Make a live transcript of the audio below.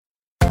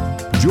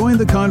Join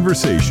the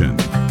conversation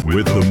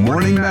with the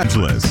Morning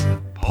Majlis,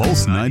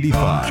 Pulse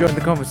 95. Join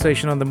the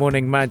conversation on the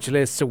Morning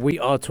Majlis. So we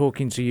are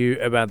talking to you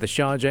about the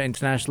Sharjah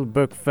International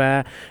Book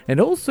Fair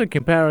and also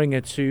comparing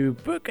it to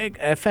book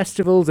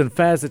festivals and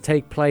fairs that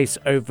take place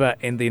over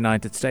in the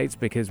United States,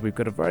 because we've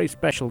got a very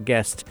special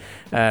guest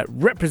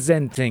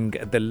representing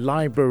the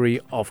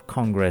Library of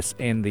Congress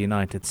in the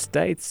United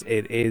States.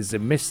 It is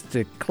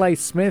Mr. Clay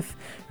Smith,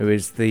 who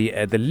is the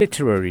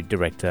literary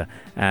director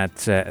at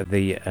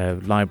the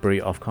Library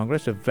of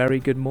Congress. A very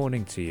good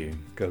morning to you.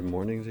 Good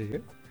morning to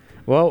you.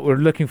 Well, we're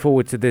looking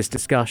forward to this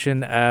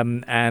discussion.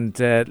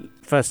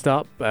 First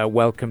up,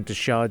 welcome to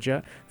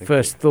Sharjah.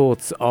 First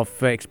thoughts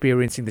of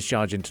experiencing the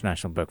Sharjah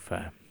International Book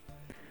Fair.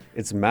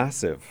 It's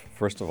massive,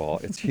 first of all.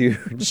 It's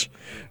huge.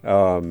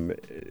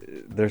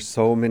 There's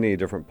so many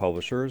different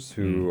publishers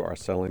who are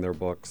selling their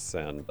books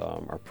and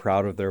are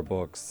proud of their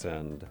books.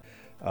 And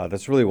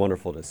that's really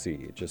wonderful to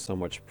see. Just so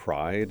much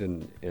pride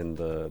in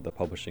the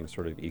publishing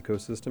sort of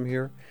ecosystem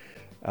here.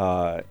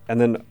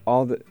 And then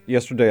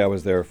yesterday I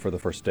was there for the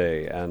first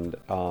day, and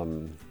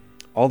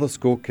all the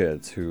school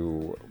kids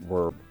who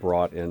were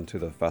brought into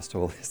the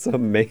festival is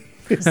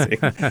amazing.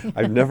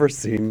 I've never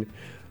seen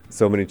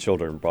so many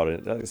children brought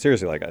in.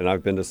 Seriously, and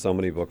I've been to so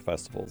many book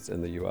festivals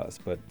in the U.S.,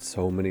 but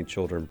so many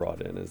children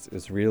brought in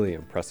is really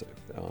impressive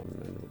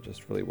and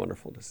just really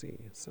wonderful to see.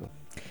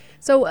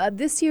 So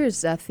this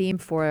year's theme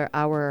for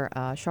our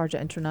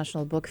Sharjah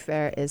International Book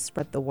Fair is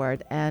Spread the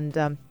Word,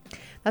 and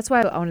that's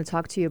why I want to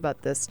talk to you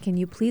about this. Can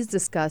you please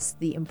discuss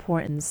the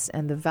importance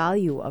and the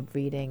value of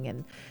reading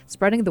and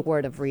spreading the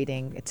word of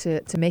reading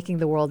to making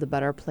the world a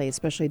better place,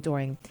 especially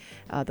during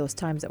those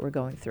times that we're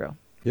going through?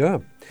 Yeah.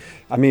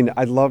 I mean,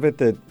 I love it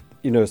that,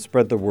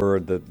 spread the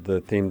word,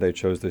 the theme they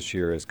chose this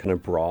year is kind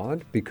of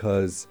broad,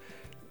 because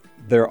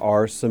there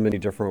are so many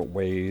different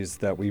ways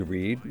that we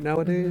read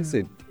nowadays.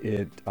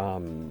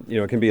 Mm-hmm.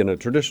 It can be in a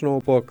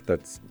traditional book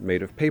that's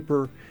made of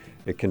paper.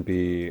 It can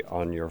be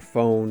on your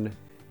phone.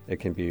 It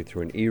can be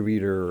through an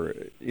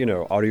e-reader.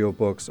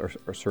 Audiobooks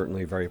are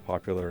certainly very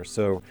popular.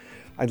 So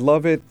I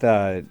love it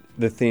that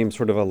the theme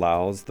sort of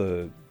allows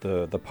the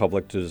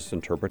public to just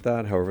interpret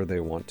that however they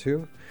want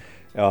to.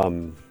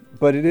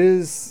 But it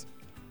is,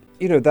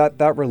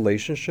 that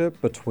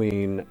relationship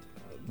between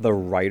the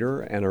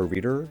writer and a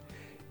reader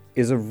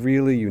is a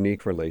really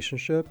unique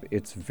relationship.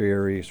 It's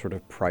very sort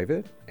of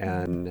private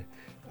and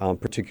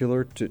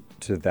particular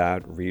to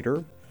that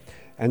reader.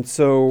 And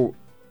so,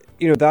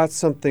 that's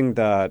something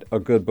that a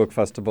good book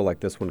festival like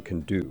this one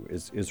can do,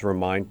 is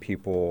remind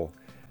people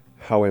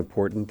how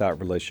important that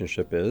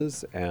relationship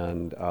is,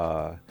 and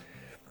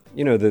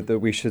that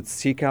we should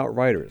seek out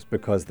writers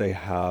because they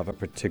have a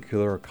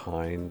particular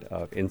kind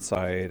of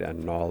insight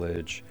and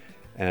knowledge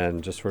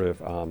and just sort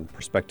of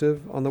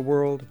perspective on the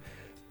world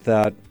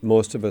that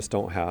most of us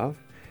don't have.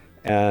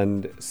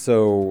 And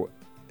so,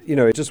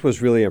 it just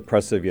was really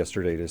impressive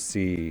yesterday to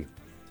see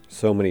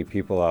so many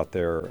people out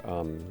there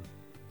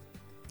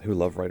who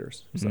love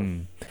writers. So.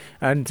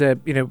 And,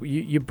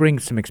 you bring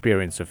some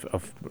experience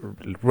of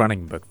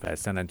running book fair.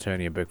 San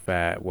Antonio Book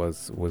Fair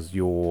was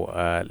your,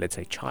 let's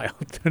say, child.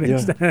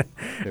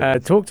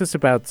 Talk to us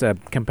about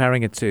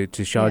comparing it to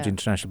Sharjah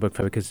International Book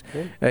Fair, because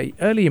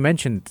earlier you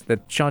mentioned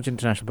that Sharjah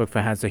International Book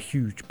Fair has a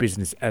huge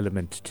business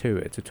element to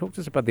it. So talk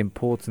to us about the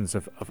importance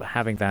of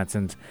having that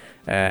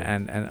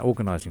and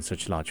organizing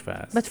such large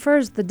fairs. But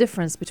first, the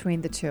difference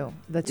between the two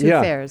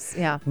fairs.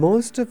 Yeah.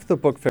 Most of the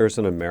book fairs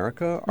in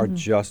America are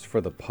just for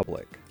the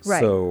public. Right.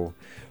 So,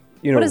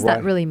 what does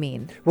that really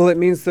mean? Well, it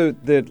means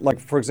that,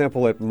 like, for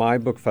example, at my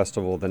book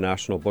festival, the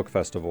National Book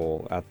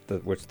Festival,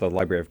 which the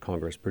Library of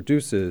Congress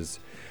produces,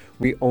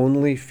 we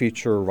only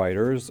feature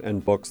writers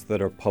and books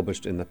that are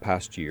published in the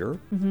past year.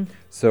 Mm-hmm.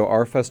 So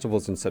our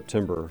festival's in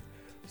September.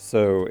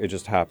 So it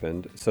just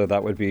happened. So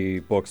that would be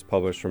books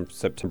published from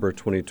September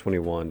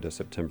 2021 to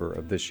September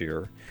of this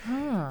year.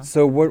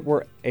 So what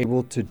we're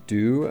able to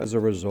do as a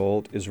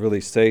result is really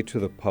say to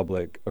the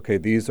public, okay,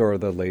 these are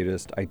the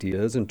latest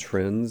ideas and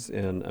trends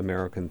in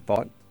American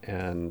thought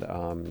and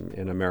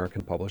in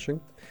American publishing.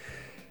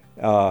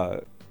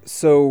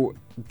 So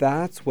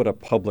that's what a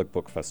public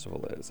book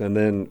festival is. And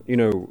then,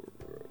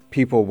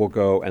 people will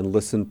go and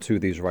listen to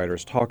these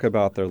writers talk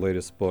about their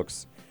latest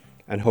books.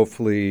 And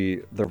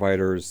hopefully the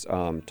writers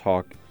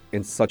talk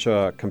in such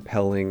a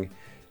compelling,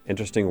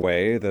 interesting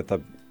way that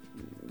the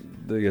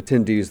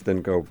attendees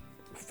then go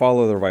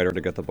follow the writer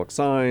to get the book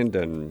signed,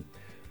 and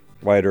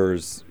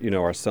writers,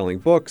 are selling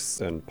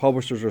books and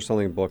publishers are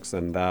selling books,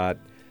 and that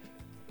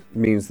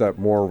means that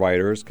more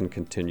writers can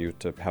continue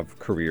to have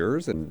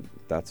careers, and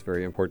that's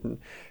very important.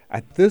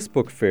 At this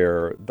book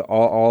fair,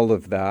 all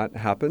of that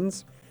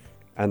happens,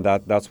 and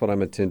that's what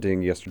I'm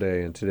attending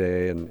yesterday and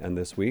today and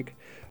this week.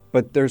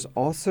 But there's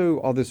also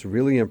all this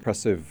really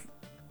impressive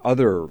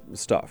other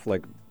stuff,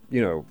 like,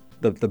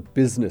 the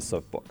business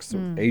of books,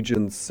 so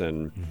agents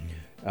and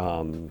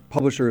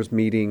publishers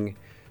meeting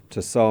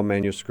to sell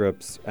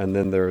manuscripts, and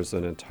then there's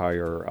an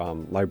entire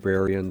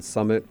librarian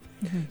summit.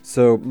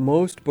 So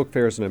most book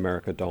fairs in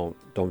America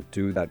don't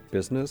do that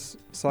business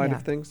side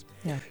of things.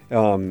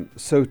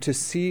 So to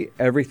see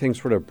everything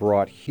sort of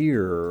brought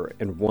here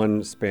in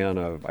one span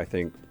of, I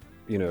think,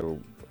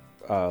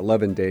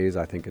 11 days,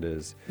 I think it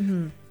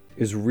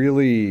is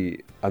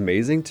really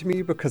amazing to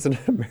me, because in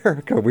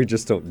America we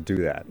just don't do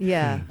that.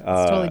 Yeah,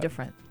 it's totally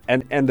different.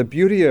 And the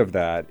beauty of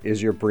that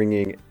is you're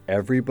bringing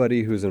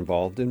everybody who's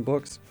involved in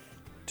books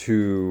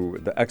to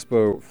the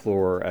expo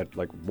floor at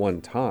like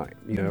one time,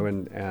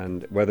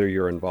 and whether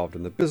you're involved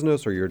in the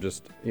business or you're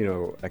just,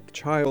 a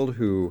child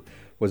who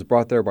was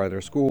brought there by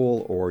their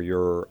school, or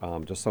you're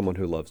just someone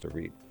who loves to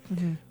read.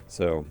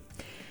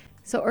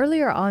 So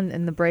earlier on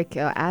in the break,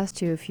 I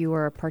asked you if you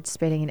were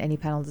participating in any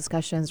panel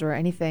discussions or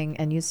anything,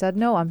 and you said,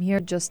 no, I'm here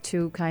just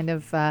to kind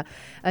of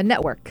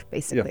network,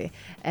 basically,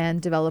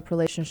 and develop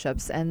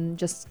relationships and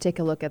just take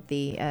a look at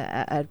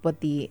what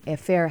the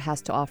fair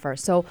has to offer.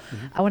 So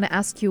I want to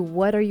ask you,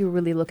 what are you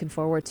really looking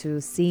forward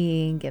to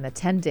seeing and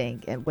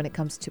attending when it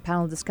comes to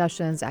panel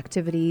discussions,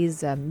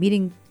 activities,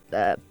 meeting,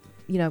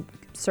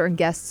 certain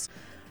guests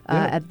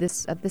at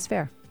this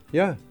fair?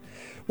 Yeah.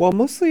 Well,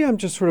 mostly I'm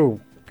just sort of,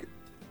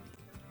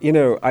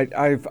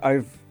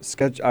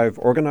 I've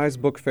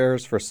organized book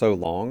fairs for so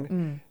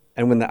long,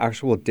 and when the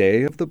actual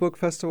day of the book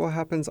festival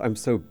happens, I'm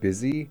so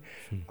busy,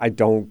 I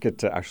don't get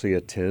to actually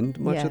attend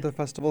much of the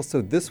festival.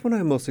 So this one,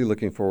 I'm mostly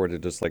looking forward to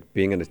just like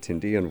being an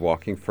attendee and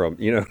walking from,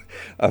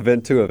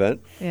 event to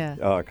event,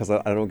 because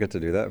I don't get to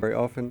do that very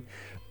often.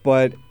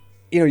 But,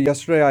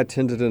 yesterday I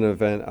attended an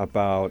event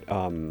about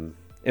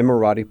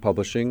Emirati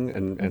publishing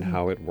and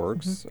how it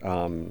works.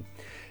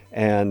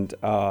 And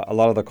a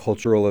lot of the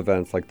cultural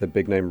events, like the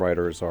big name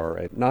writers, are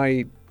at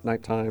night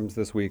times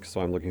this week.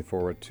 So I'm looking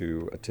forward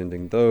to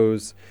attending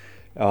those.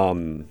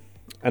 And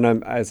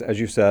I'm, as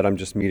you said, I'm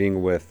just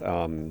meeting with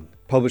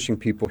publishing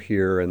people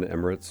here in the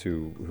Emirates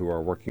who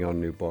are working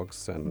on new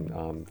books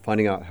and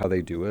finding out how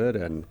they do it.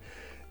 And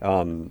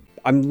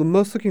I'm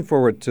most looking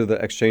forward to the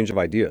exchange of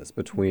ideas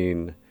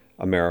between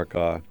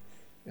America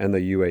and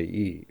the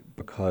UAE,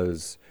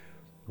 because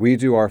we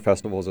do our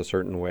festivals a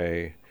certain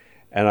way.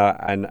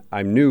 And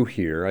I'm new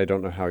here. I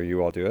don't know how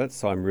you all do it.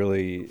 So I'm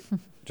really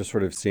just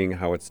sort of seeing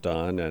how it's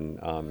done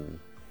and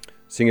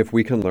seeing if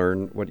we can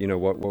learn what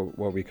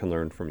we can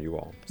learn from you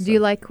all. Do you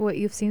like what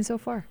you've seen so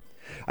far?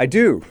 I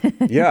do.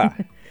 Yeah.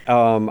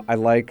 I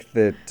like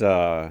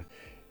that.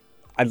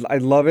 I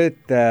love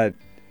it that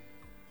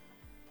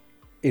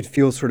it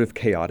feels sort of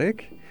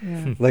chaotic.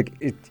 Yeah. Like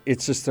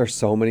it's just, there's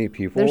so many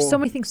people. There's so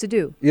many things to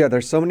do. Yeah,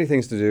 there's so many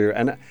things to do.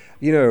 And,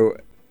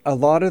 a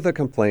lot of the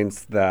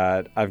complaints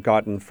that I've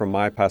gotten from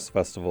my past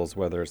festivals,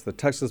 whether it's the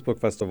Texas Book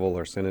Festival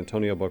or San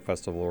Antonio Book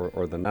Festival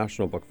or the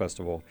National Book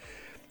Festival,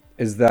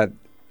 is that,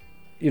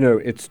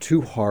 it's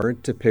too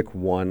hard to pick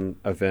one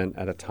event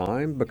at a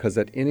time, because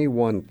at any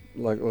one,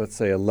 like let's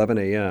say 11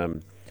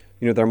 a.m.,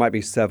 there might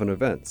be 7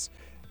 events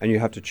and you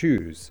have to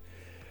choose.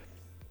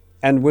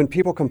 And when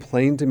people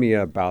complain to me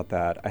about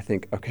that, I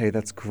think, okay,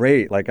 that's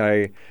great.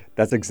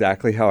 That's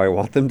exactly how I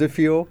want them to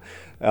feel.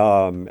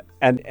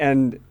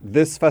 And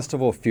this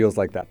festival feels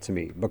like that to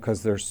me,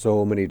 because there's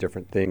so many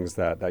different things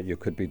that you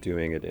could be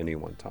doing at any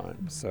one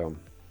time. So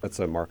that's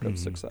a mark of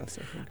success,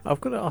 I think. I've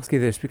got to ask you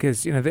this,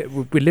 because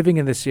we're living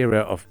in this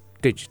era of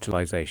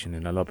digitalization,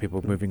 and a lot of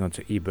people moving on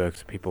to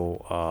ebooks.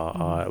 People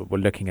we're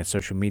looking at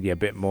social media a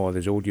bit more.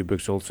 There's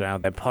audiobooks also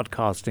out there.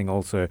 Podcasting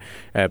also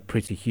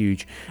pretty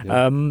huge.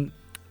 Yeah.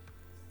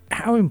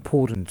 How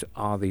important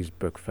are these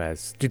book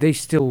fairs? Do they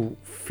still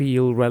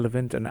feel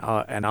relevant, and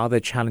are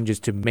there challenges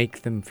to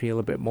make them feel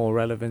a bit more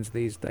relevant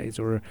these days,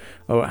 or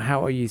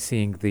how are you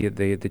seeing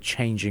the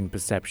changing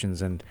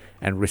perceptions and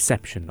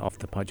reception of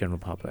the general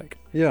public?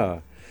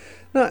 Yeah,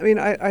 no, I mean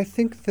I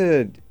think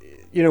that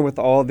with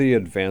all the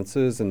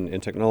advances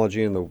in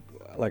technology and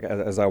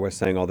as I was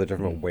saying, all the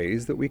different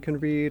ways that we can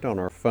read on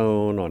our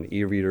phone, on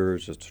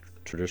e-readers, just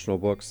traditional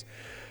books.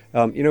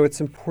 It's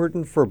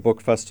important for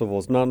book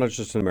festivals, not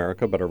just in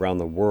America, but around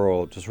the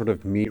world, to sort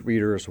of meet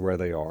readers where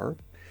they are,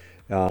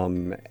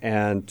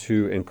 and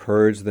to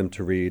encourage them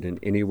to read in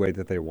any way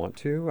that they want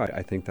to.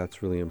 I think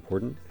that's really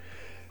important.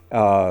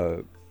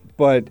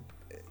 But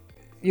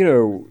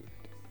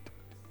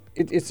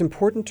it's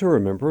important to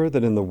remember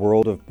that in the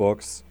world of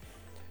books,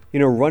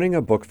 running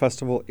a book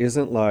festival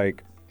isn't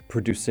like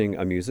producing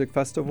a music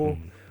festival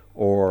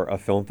or a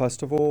film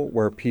festival,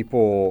 where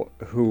people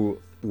who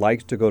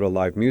like to go to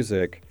live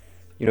music,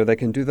 they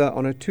can do that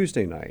on a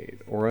Tuesday night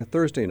or a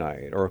Thursday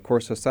night or, of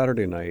course, a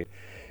Saturday night.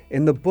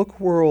 In the book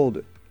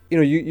world,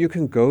 you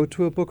can go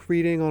to a book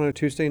reading on a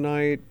Tuesday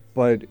night,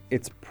 but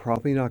it's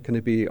probably not going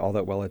to be all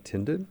that well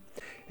attended.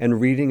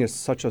 And reading is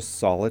such a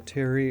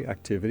solitary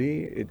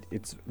activity.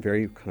 It's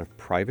very kind of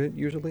private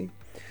usually.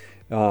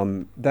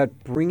 That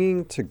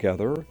bringing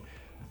together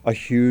a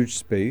huge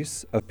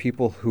space of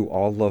people who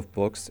all love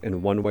books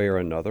in one way or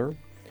another,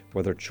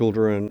 whether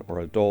children or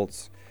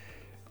adults,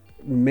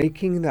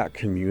 making that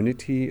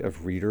community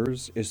of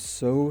readers is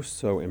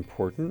so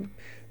important,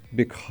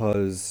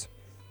 because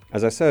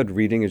as I said,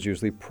 reading is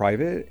usually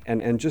private,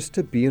 and just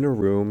to be in a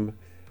room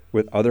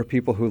with other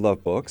people who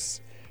love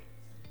books,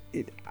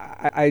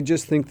 I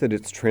just think that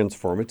it's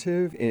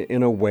transformative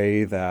in a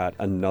way that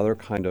another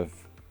kind of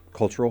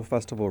cultural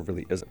festival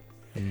really isn't.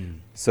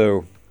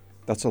 So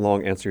that's a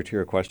long answer to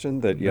your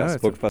question. That yes,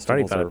 book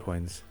festivals are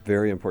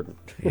very important.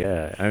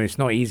 Yeah, I mean it's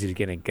not easy to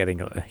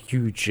getting a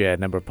huge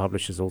number of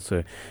publishers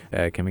also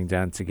coming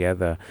down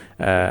together.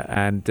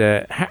 And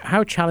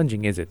how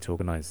challenging is it to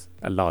organise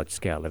a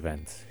large-scale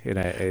event? You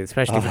know,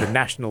 especially for the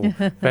national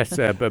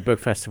book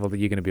festival that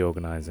you're going to be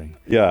organising.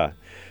 Yeah,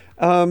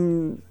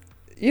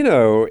 you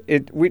know,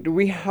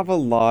 we have a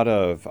lot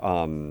of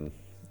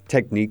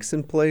techniques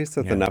in place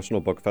at the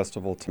National Book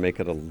Festival to make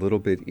it a little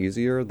bit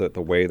easier,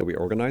 the way that we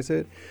organize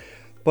it.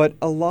 But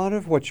a lot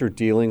of what you're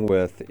dealing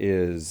with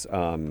is,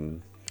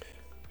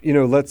 you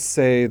know, let's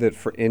say that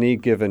for any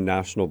given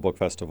National Book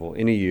Festival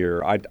in a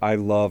year, I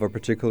love a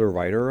particular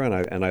writer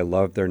and I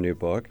love their new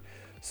book.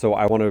 So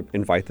I want to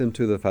invite them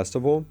to the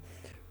festival.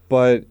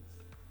 But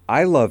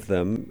I love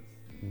them.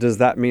 Does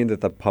that mean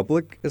that the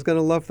public is going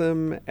to love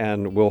them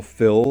and will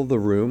fill the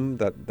room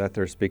that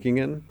they're speaking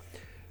in?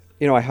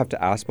 You know, I have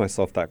to ask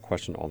myself that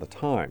question all the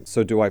time.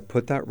 So do I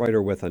put that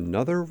writer with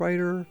another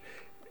writer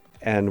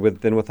and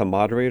with a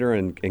moderator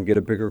and get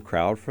a bigger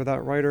crowd for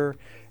that writer?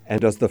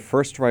 And does the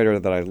first writer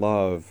that I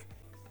love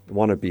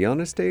want to be on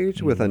a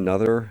stage with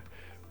another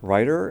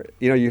writer?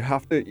 You know, you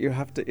have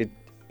to,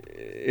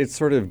 it's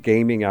sort of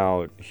gaming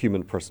out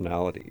human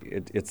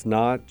personality. It's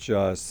not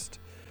just,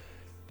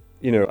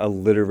 you know, a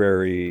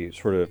literary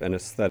sort of an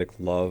aesthetic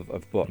love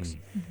of books.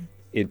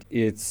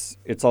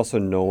 It's also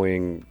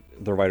knowing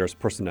the writers'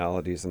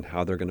 personalities and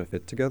how they're going to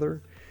fit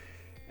together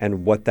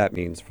and what that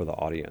means for the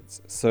audience.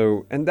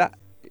 So, and that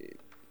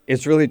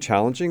it's really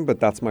challenging, but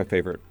that's my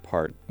favorite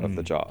part of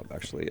the job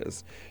actually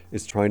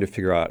is trying to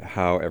figure out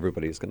how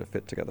everybody's going to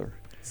fit together.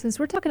 Since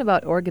we're talking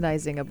about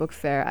organizing a book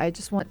fair, I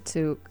just want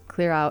to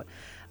clear out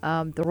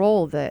the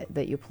role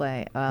that you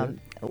play.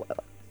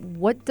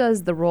 What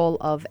does the role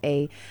of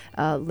a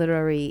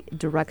literary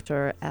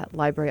director at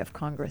Library of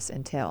Congress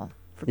entail?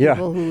 For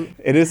people who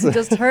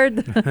just heard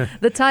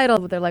the title,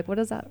 but they're like, what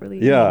does that really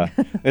mean?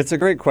 It's a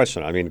great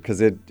question. I mean, because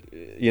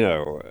you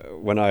know,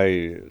 when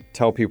I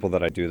tell people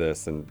that I do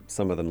this and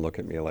some of them look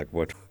at me like,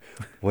 what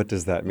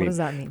does that mean? What does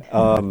that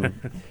mean?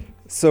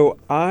 So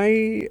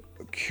I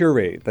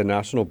curate the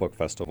National Book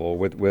Festival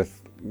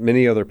with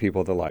many other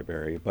people at the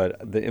library,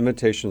 but the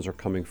invitations are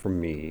coming from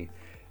me.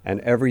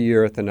 And every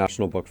year at the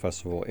National Book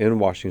Festival in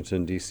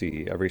Washington,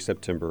 D.C., every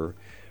September,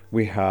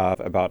 we have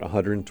about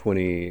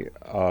 120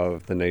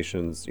 of the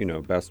nation's, you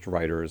know, best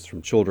writers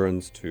from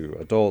children's to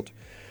adult.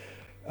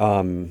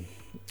 And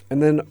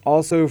then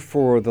also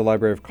for the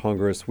Library of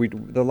Congress,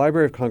 the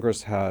Library of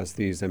Congress has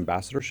these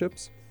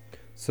ambassadorships.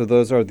 So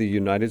those are the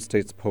United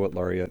States Poet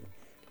Laureate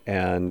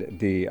and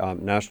the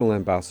National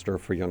Ambassador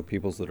for Young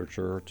People's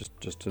Literature,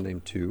 just to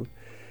name two.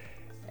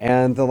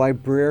 And the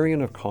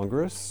Librarian of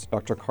Congress,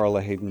 Dr.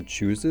 Carla Hayden,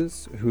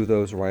 chooses who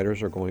those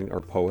writers or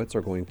poets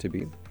are going to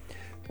be.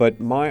 But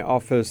my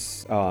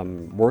office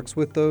works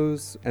with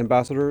those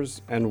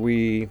ambassadors, and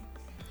we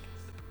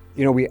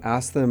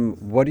ask them,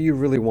 what do you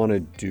really want to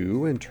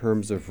do in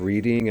terms of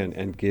reading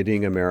and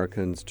getting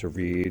Americans to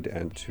read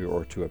and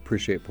to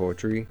appreciate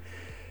poetry?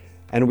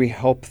 And we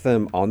help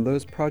them on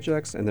those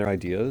projects and their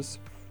ideas.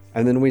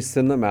 And then we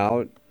send them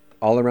out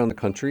all around the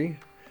country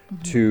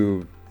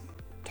to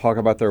talk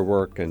about their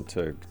work and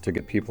to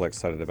get people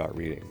excited about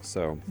reading.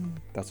 So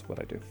that's what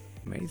I do.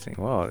 Amazing.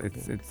 Well,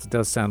 it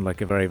does sound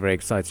like a very, very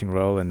exciting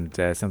role and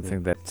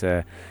something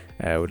that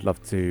I would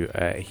love to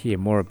hear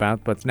more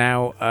about. But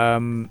now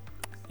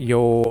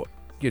your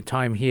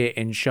time here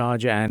in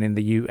Sharjah and in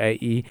the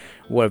UAE,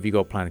 what have you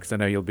got planned? Because I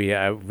know you'll be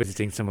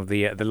visiting some of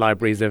the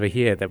libraries over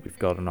here that we've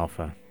got on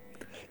offer.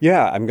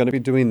 Yeah, I'm going to be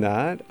doing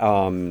that.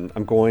 I'm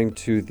going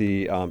to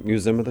the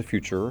Museum of the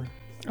Future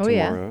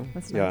tomorrow.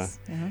 That's nice.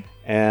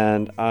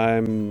 And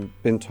I'm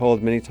been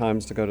told many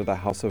times to go to the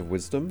House of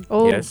Wisdom.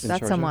 Oh, yes,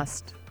 that's Sharjah. A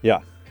must.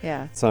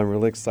 Yeah. So I'm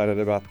really excited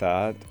about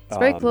that. It's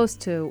very close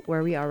to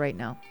where we are right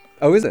now.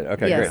 Oh, is it?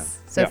 Okay, yes.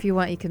 great. So if you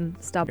want, you can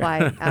stop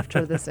by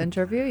after this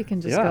interview. You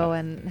can just go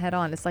and head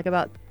on. It's like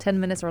about 10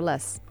 minutes or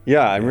less.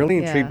 Yeah, I'm really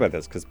intrigued by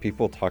this because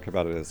people talk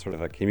about it as sort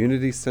of a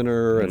community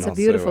center. It's a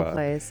beautiful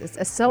place.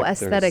 It's so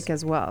aesthetic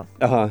as well.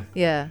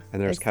 Yeah.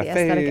 And there's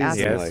cafes.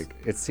 And like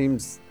it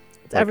seems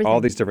like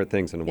all these different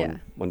things in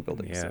one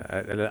building. Yeah,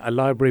 so. A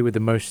library with the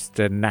most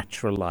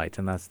natural light,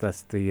 and that's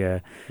that's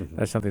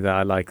something that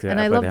I like. And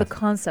I love the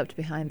concept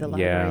behind the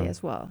library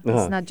as well.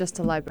 It's not just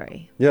a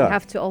library. You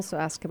have to also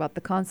ask about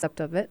the concept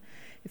of it.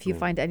 If you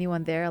find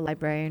anyone there, a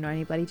librarian or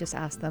anybody, just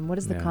ask them, what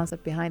is the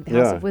concept behind the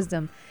House of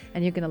Wisdom?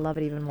 And you're going to love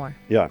it even more.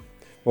 Yeah.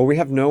 Well, we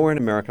have nowhere in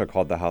America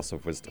called the House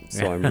of Wisdom,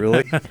 so I'm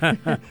really,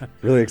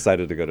 really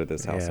excited to go to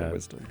this House of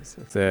Wisdom.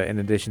 So in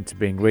addition to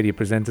being radio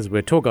presenters,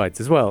 we're tour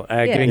guides as well,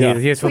 giving you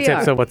useful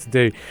tips on what to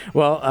do.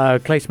 Well,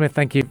 Clay Smith,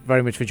 thank you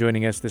very much for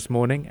joining us this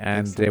morning,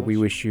 and we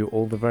wish you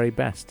all the very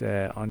best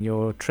on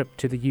your trip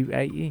to the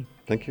UAE.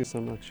 Thank you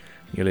so much.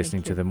 You're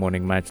listening to the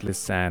Morning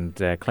Majlis, and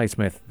Clay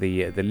Smith,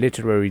 the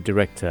literary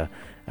director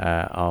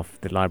of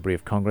the Library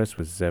of Congress,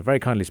 was very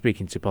kindly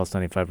speaking to Pulse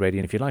 95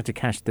 Radio. And if you'd like to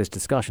catch this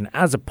discussion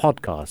as a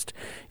podcast,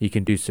 you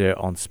can do so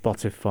on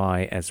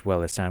Spotify as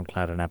well as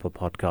SoundCloud and Apple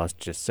Podcasts.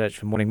 Just search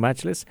for Morning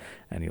Majlis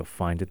and you'll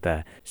find it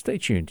there. Stay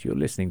tuned. You're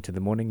listening to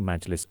the Morning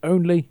Majlis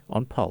only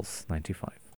on Pulse 95.